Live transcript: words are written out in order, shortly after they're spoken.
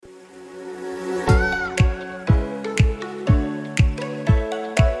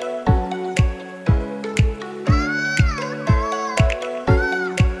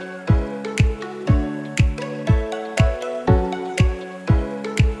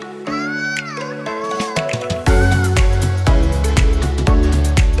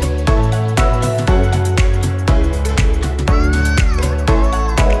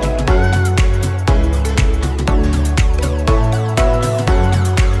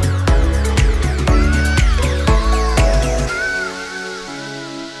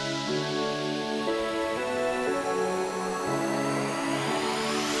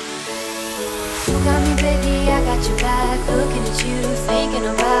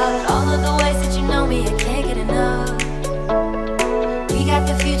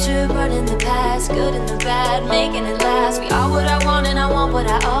good and the bad, making it last. We are what I want and I want what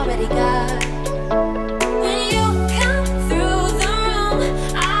I already got. When you come through the room,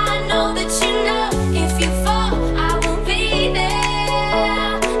 I know that you know if you fall, I will be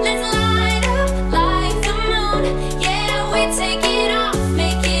there. Let's light up like the moon. Yeah, we take it off,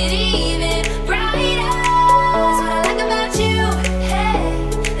 make it even brighter. That's what I like about you. Hey,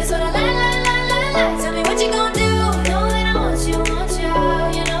 that's what I like. Tell me what you gonna do. Know that I want you,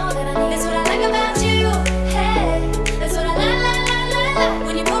 you know that I need. That's what I like about you. Hey, that's what I like.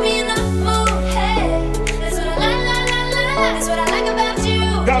 When you put me in the mood. Hey, that's what I like. That's what I like about you.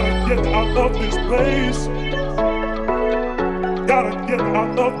 Gotta get out of this place. Gotta get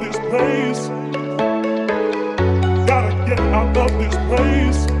out of this place. Gotta get out of this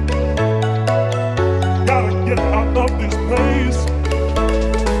place. Gotta get out of this place.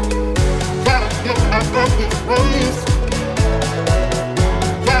 Gotta get out of this place.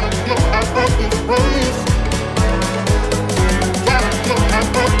 Gotta get out of this place. Gotta get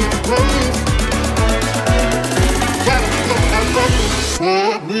out of this place. Gotta get out of this place.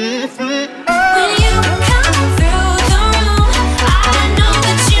 Set me free.